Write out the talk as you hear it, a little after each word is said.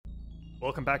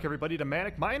Welcome back, everybody, to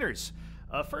Manic Miners.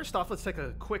 First off, let's take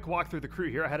a quick walk through the crew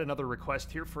here. I had another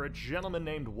request here for a gentleman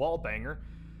named Wallbanger,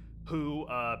 who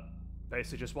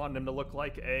basically just wanted him to look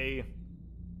like a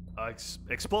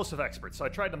explosive expert. So I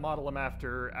tried to model him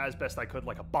after, as best I could,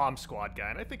 like a bomb squad guy,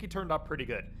 and I think he turned out pretty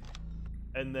good.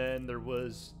 And then there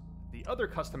was the other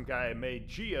custom guy I made,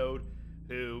 Geode,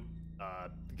 who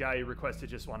the guy he requested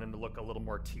just wanted him to look a little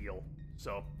more teal.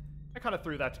 So I kind of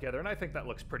threw that together, and I think that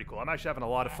looks pretty cool. I'm actually having a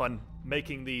lot of fun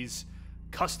making these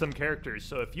custom characters.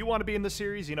 So if you want to be in the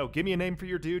series, you know, give me a name for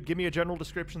your dude, give me a general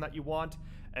description that you want,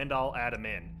 and I'll add him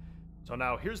in. So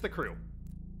now here's the crew.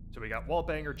 So we got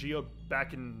Wallbanger, Geo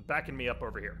backing me up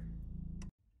over here.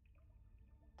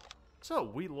 So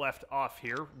we left off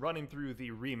here, running through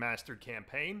the Remastered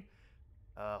Campaign.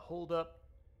 Hold up.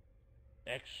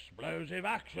 Explosive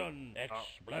action!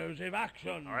 Explosive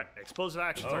action! Alright, explosive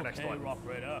action's our next one. Okay, Rock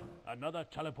Raider. Another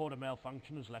teleporter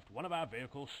malfunction has left one of our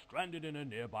vehicles stranded in a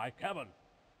nearby cavern.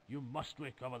 You must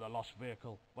recover the lost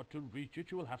vehicle, but to reach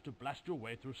it you will have to blast your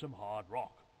way through some hard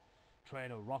rock. Train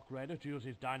a Rock Raider to use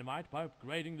his dynamite by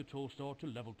upgrading the tool store to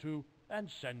level 2 and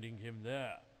sending him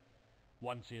there.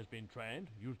 Once he has been trained,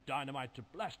 use dynamite to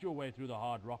blast your way through the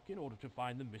hard rock in order to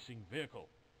find the missing vehicle.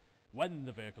 When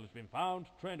the vehicle has been found,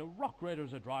 train a Rock Raider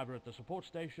as a driver at the support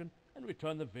station and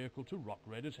return the vehicle to Rock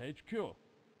Raider's HQ.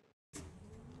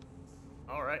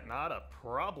 Alright, not a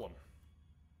problem.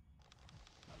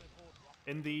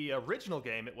 In the original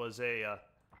game, it was a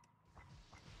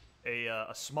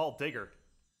small digger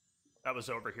that was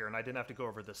over here, and I didn't have to go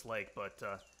over this lake, but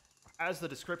as the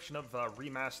description of the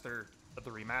Remastered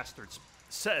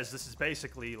says, this is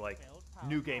basically like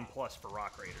New Game Plus for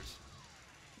Rock Raiders.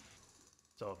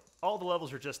 So all the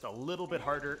levels are just a little bit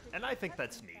harder, and I think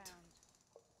that's neat.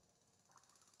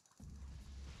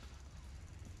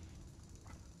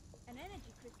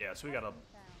 Yeah, so we got a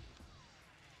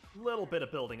little bit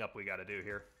of building up we got to do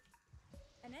here.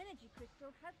 An energy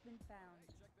crystal has been found.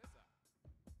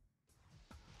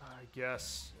 I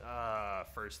guess,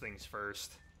 first things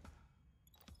first.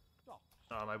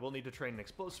 I will need to train an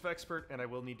explosive expert, and I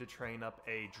will need to train up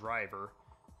a driver.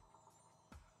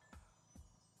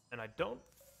 And I don't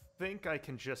think I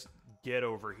can just get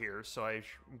over here, so I'm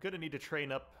going to need to train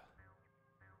up.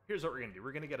 Here's what we're going to do.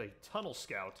 We're going to get a tunnel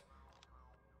scout.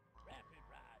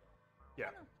 Yeah.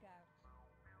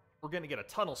 We're going to get a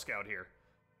tunnel scout here.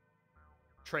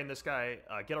 Train this guy,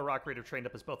 get a Rock Raider trained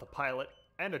up as both a pilot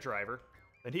and a driver.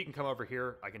 Then he can come over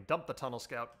here. I can dump the tunnel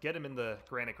scout, get him in the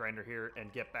granite grinder here, and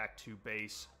get back to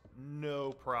base.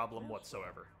 No problem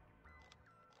whatsoever.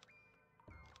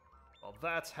 While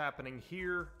that's happening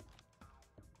here,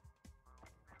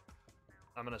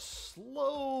 I'm going to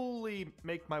slowly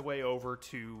make my way over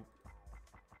to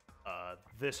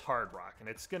this hard rock. And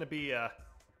it's going to be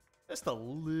just a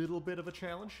little bit of a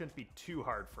challenge. Shouldn't be too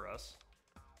hard for us.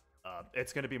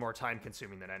 It's going to be more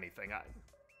time-consuming than anything.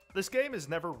 This game is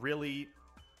never really,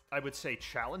 I would say,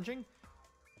 challenging.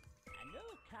 A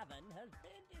new cavern has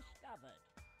been discovered.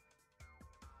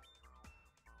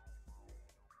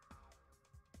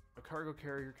 A cargo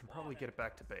carrier can probably get it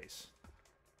back to base.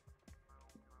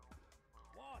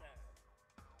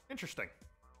 Interesting.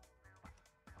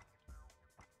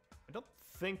 I don't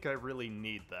think I really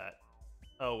need that.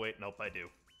 Oh, wait, nope, I do.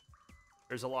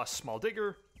 There's a lost small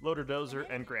digger, loader dozer,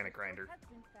 and granite grinder.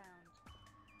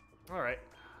 Alright,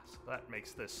 so that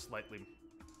makes this slightly...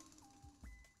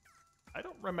 I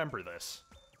don't remember this.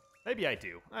 Maybe I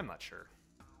do, I'm not sure.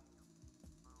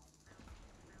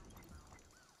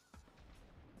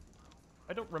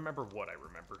 I don't remember what I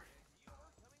remember.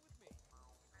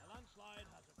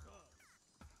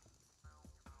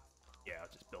 Yeah, I'll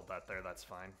just build that there, that's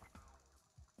fine.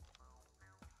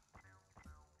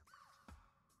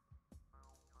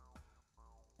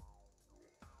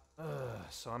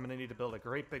 So I'm going to need to build a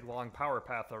great big long power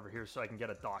path over here so I can get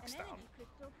a docks down.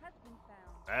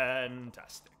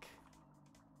 Fantastic.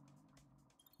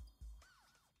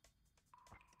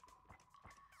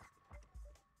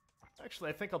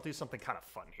 Actually, I think I'll do something kind of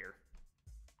fun here.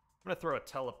 I'm going to throw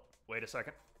a Wait a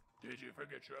second. Did you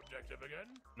forget your objective again?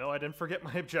 No, I didn't forget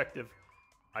my objective.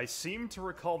 I seem to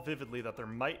recall vividly that there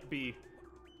might be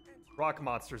rock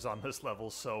monsters on this level,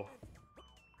 so...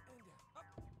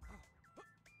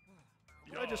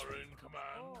 You're in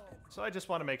command. So I just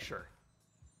want to make sure.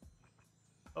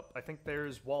 Oh, I think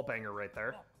there's Wallbanger right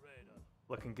there.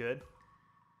 Looking good.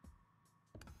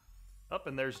 Up,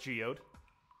 and there's Geode.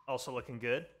 Also looking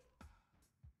good.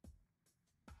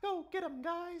 Go get him,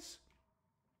 guys!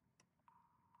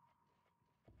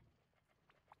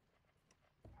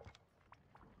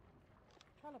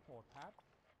 Teleport pad.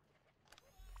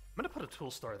 I'm gonna put a tool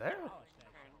store there.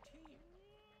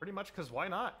 Pretty much, because why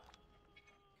not?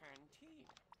 Canteen.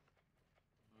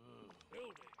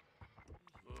 Building.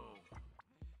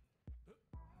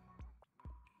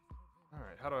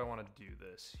 Alright, how do I want to do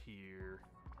this here?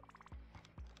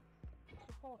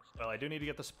 Support Well, I do need to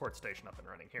get the support station up and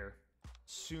running here.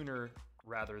 Sooner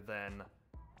rather than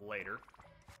later.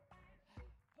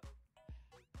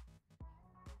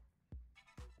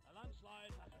 A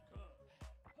landslide has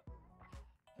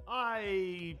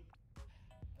occurred.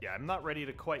 Yeah, I'm not ready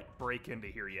to quite break into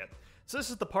here yet. So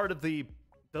this is the part of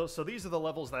so these are the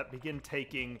levels that begin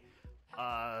taking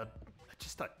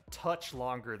just a touch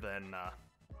longer than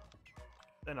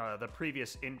the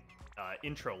previous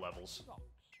intro levels.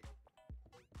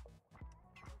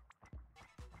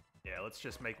 Yeah, let's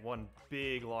just make one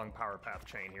big long power path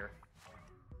chain here.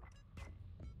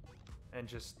 And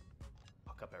just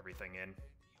hook up everything in.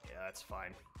 Yeah, that's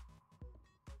fine.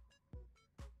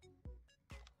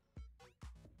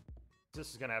 This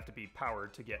is gonna have to be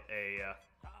powered to get a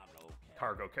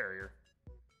cargo carrier.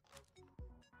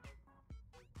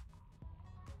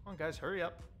 Come on, guys, hurry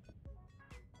up.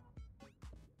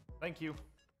 Thank you.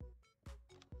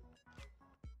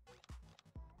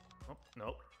 Oh,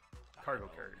 nope. Cargo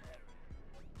carrier.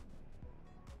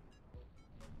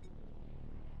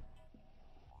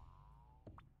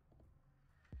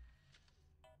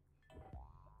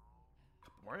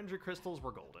 Couple more energy crystals,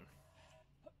 we're golden.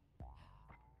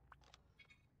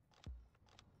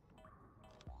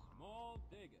 Small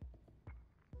digger.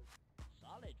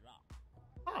 Solid rock.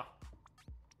 Huh.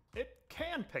 It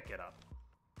can pick it up.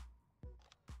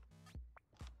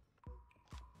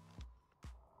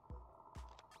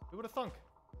 Who would have thunk?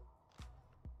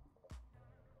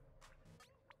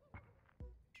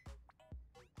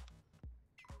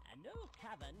 A new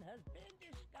cavern has been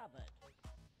discovered.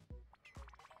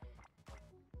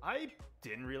 I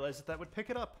didn't realize that would pick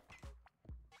it up.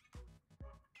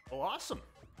 Well, awesome.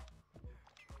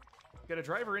 Get a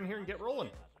driver in here and get rolling.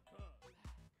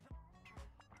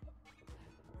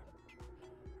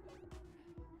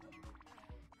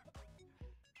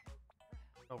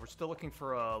 Oh, we're still looking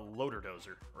for a loader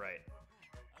dozer, right?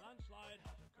 A landslide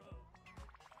has occurred.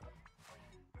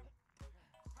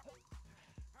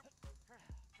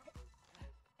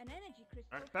 An energy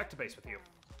crystal. All right, back to has base been with you.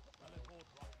 found. Teleport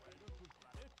rock raider to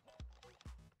granite.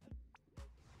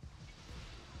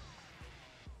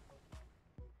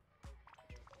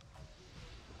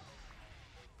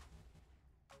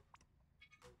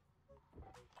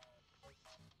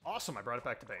 Awesome, I brought it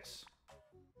back to base.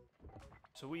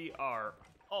 So we are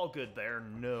all good there,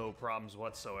 no problems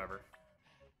whatsoever.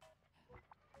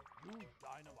 New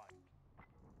dynamite.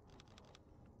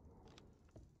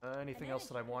 Anything An else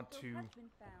that I energy want crystal to... has been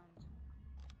found.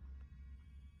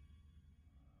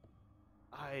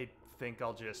 I think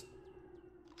I'll just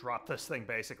drop this thing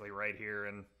basically right here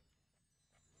and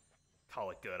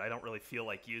call it good. I don't really feel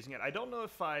like using it. I don't know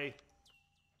if I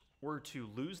were to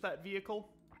lose that vehicle.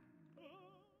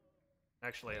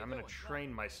 Actually, I'm going to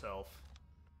train myself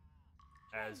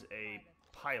as a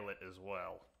pilot as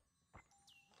well.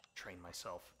 Train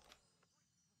myself.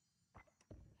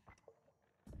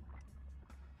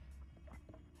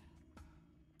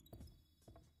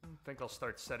 I think I'll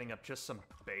start setting up just some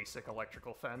basic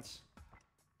electrical fence.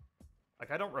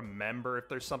 Like, I don't remember if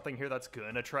there's something here that's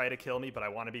gonna try to kill me, but I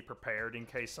want to be prepared in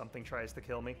case something tries to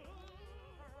kill me. A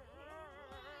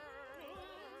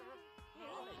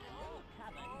new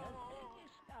cavern has been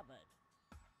discovered.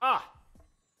 Ah!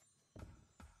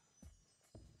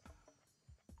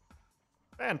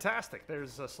 Fantastic,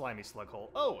 there's a slimy slug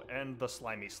hole. Oh, and the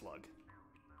slimy slug.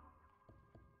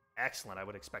 Excellent, I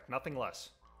would expect nothing less.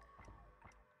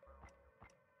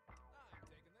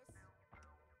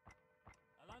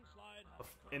 A landslide has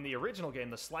occurred. In the original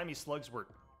game, the slimy slugs were...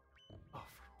 Oh,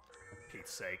 for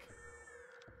Pete's sake.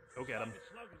 Go get him. Slimy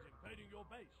slug is invading your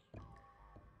base.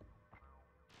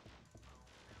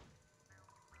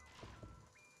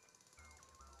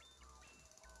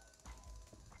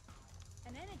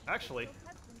 An energy Actually- crystal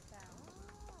has been found.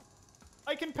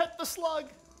 I can pet the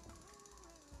slug!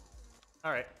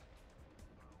 Alright.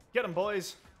 Get him,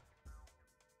 boys!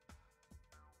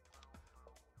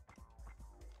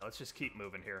 Let's just keep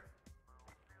moving here.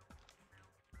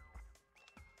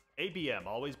 ABM,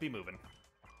 always be moving.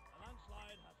 A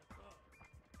landslide has occurred.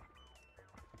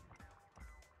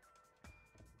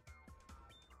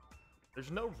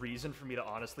 There's no reason for me to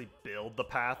honestly build the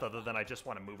path other than I just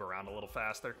want to move around a little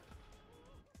faster.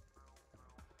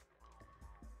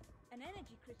 An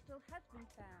energy crystal has been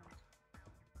found.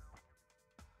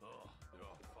 Oh, there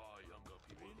are far younger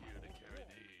people here to carry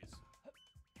these.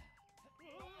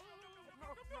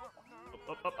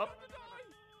 Up, up, up.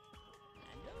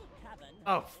 A new cavern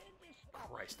Oh,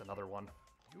 Christ, another one.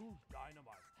 Use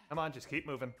dynamite. Come on, just keep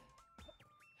moving.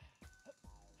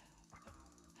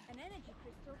 An energy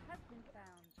crystal has been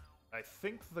found. I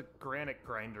think the granite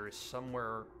grinder is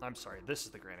somewhere... I'm sorry, this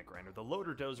is the granite grinder. The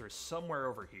loader dozer is somewhere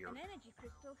over here, An energy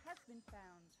crystal has been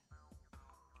found.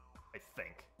 I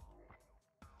think.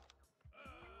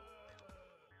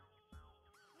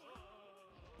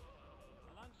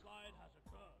 A landslide has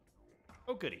occurred.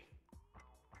 Oh, goody.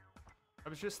 I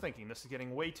was just thinking, this is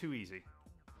getting way too easy.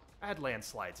 Add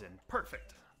landslides in.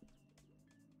 Perfect.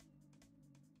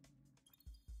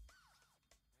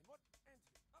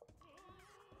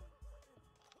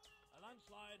 A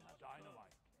landslide has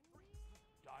dynamite.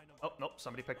 Dynamite. Oh, nope,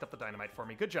 somebody picked up the dynamite for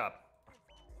me. Good job.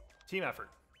 Team effort.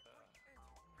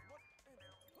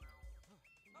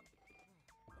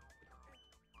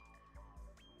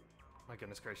 My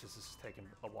goodness gracious, this is taking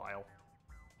a while.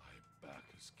 My back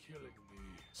is killing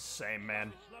me. Same,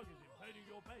 man. Slug is invading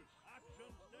your base.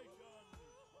 Action station.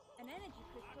 An energy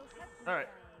crystal has been Alright,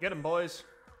 found. get him, boys.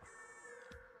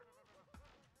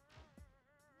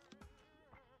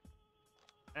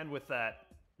 And with that,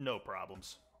 no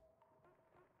problems.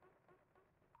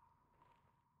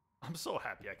 I'm so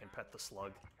happy I can pet the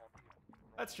slug.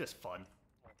 That's just fun.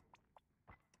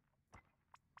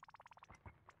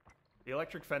 The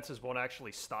electric fences won't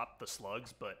actually stop the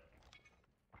slugs, but...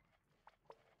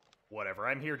 whatever,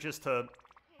 I'm here just to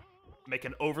make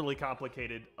an overly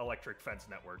complicated electric fence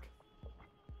network.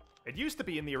 It used to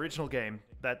be in the original game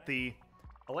that the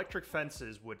electric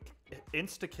fences would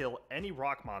insta-kill any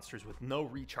rock monsters with no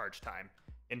recharge time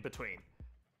in between.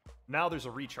 Now there's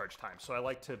a recharge time, so I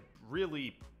like to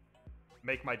really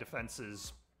make my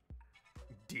defenses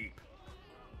deep.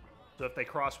 So if they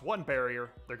cross one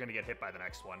barrier, they're going to get hit by the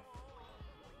next one.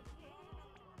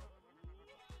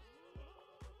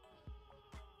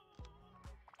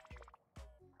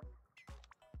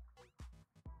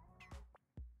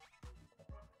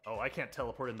 Oh, I can't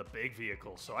teleport in the big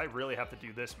vehicle, so I really have to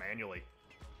do this manually.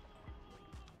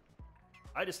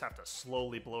 I just have to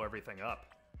slowly blow everything up.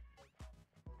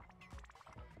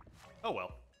 Oh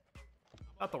well.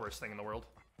 Not the worst thing in the world.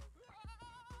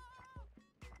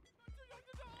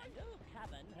 A new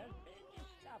cavern has been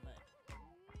discovered.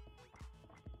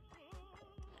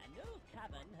 A new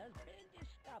cavern has been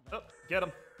discovered. Oh, get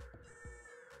him.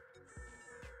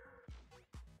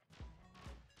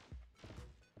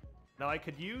 Now I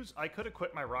could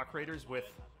equip my Rock Raiders with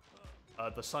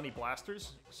the Sunny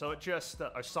Blasters, so it just,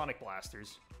 or Sonic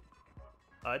Blasters.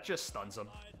 It just stuns them.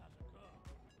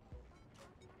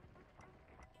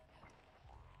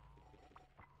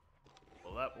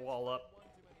 Blow that wall up.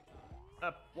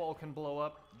 That wall can blow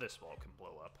up. This wall can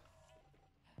blow up.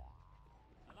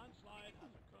 A landslide has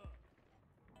occurred.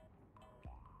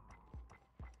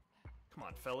 Come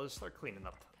on, fellas, start cleaning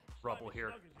up rubble here.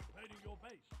 Slug is invading your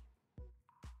base.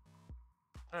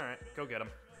 Alright, go get him.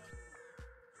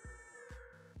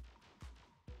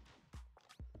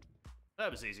 That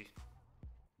was easy.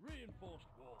 Reinforced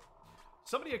wall.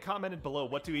 Somebody had commented below,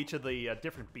 what do each of the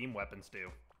different beam weapons do?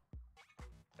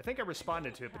 I think I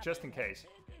responded to it, but just in case.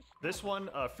 This one,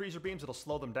 freezer beams, it'll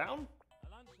slow them down.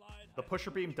 A landslide The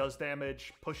pusher beam does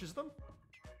damage, pushes them.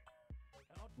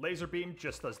 Laser beam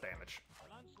just does damage.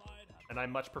 a landslide has And I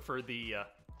much prefer the, A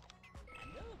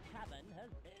new cavern has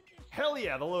been discovered. hell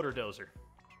yeah, the loader dozer.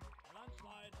 a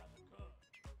landslide has occurred.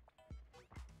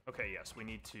 Okay, yes, we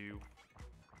need to...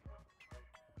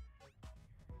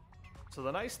 So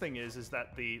the nice thing is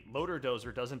that the loader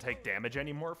dozer doesn't take damage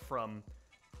anymore from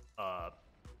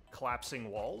collapsing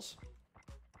walls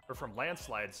or from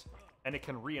landslides, and it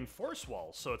can reinforce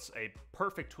walls. So it's a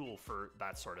perfect tool for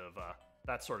that sort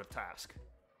of task.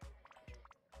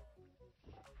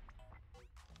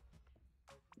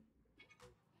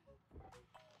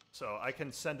 So I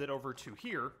can send it over to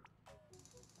here.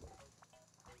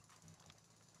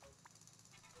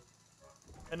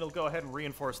 And it'll go ahead and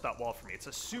reinforce that wall for me. It's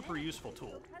a super useful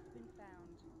tool. Has been found.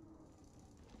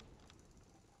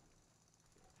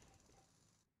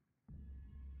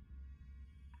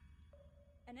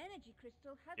 An energy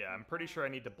crystal has Yeah, been I'm pretty found. sure I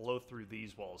need to blow through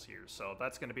these walls here, so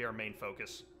that's going to be our main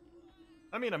focus.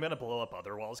 I mean, I'm going to blow up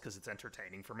other walls because it's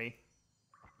entertaining for me.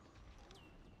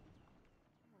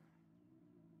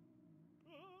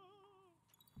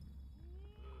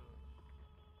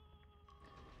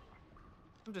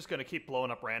 I'm just going to keep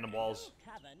blowing up random walls. A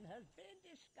new cavern has been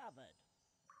discovered.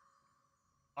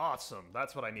 Awesome,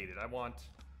 that's what I needed. I want...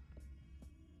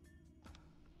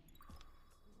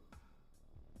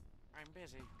 I'm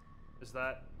busy. Is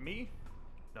that me?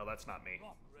 No, that's not me.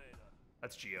 Rock Raider.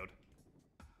 That's Geode.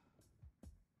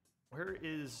 Where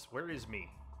is me?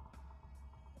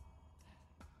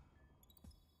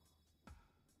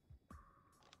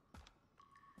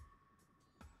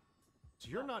 So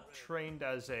you're not trained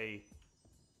as a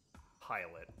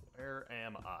pilot. Where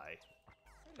am I?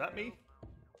 Is that me?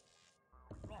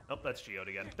 Nope, that's Geode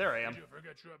again. There I am. Did you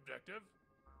forget your objective?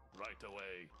 Right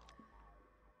away.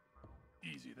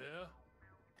 Easy there.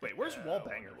 Wait, where's I Wallbanger?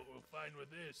 wonder what we'll find with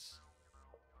this.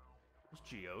 Where's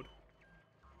Geode?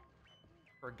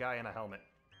 Or a guy in a helmet.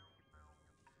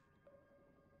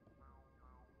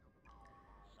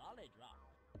 Solid rock.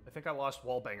 I think I lost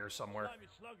Wallbanger somewhere. Slimy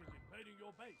slug is invading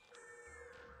your base.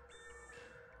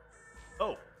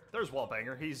 Oh, there's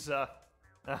Wallbanger. He's,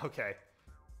 okay.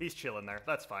 He's chilling there.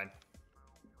 That's fine.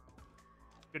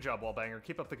 Good job, Wallbanger.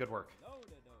 Keep up the good work.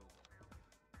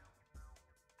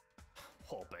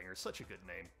 Wallbanger, such a good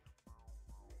name.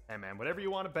 Hey man, whatever you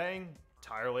want to bang,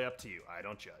 entirely up to you. I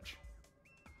don't judge.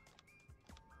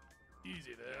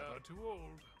 Easy there. Not too old.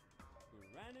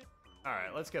 Granite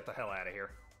Alright, let's get the hell out of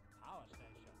here. power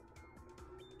station.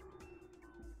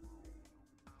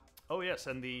 Oh yes,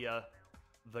 and the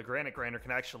granite grinder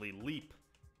can actually leap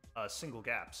single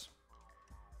gaps.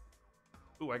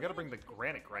 Ooh, I gotta bring the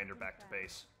granite grinder back to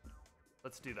base.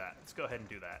 Let's do that. Let's go ahead and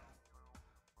do that.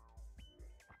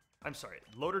 I'm sorry,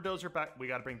 loader dozer back. We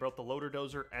gotta bring both the loader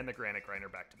dozer and the granite grinder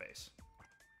back to base.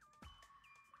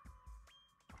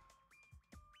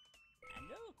 A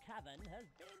new cavern has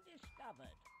been discovered.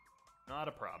 Not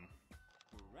a problem.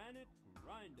 Granite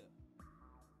grinder.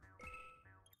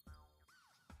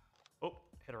 Oh,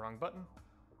 hit a wrong button.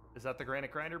 Is that the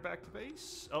granite grinder back to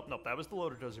base? Oh, nope, that was the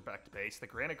loader dozer back to base. The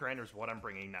granite grinder is what I'm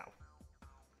bringing now.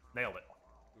 Nailed it.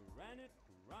 Granite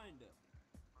grinder.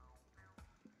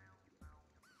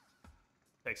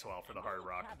 Takes a while for the hard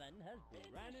rock. Cavern has been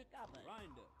discovered.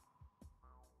 Grinder.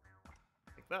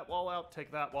 Take that wall out,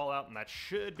 take that wall out, and that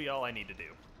should be all I need to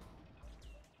do.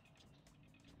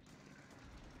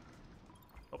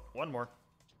 Oh, one more.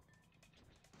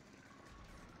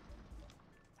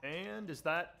 And is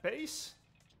that base?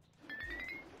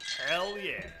 Hell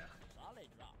yeah. Solid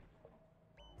rock.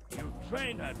 You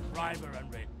trained that driver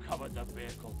and recovered the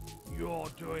vehicle. You're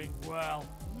doing well.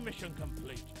 Mission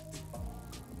complete.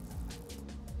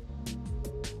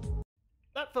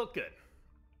 That felt good.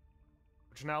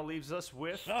 Which now leaves us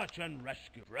with Search and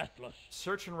rescue. Breathless.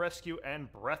 Search and Rescue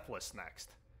and Breathless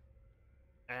next.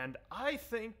 And I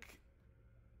think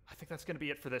that's going to be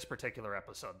it for this particular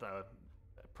episode.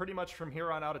 Pretty much from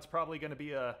here on out, it's probably going to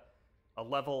be an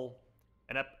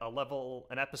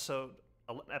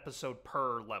episode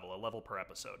per level, a level per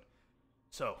episode.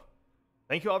 So,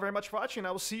 thank you all very much for watching.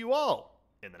 I will see you all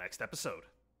in the next episode.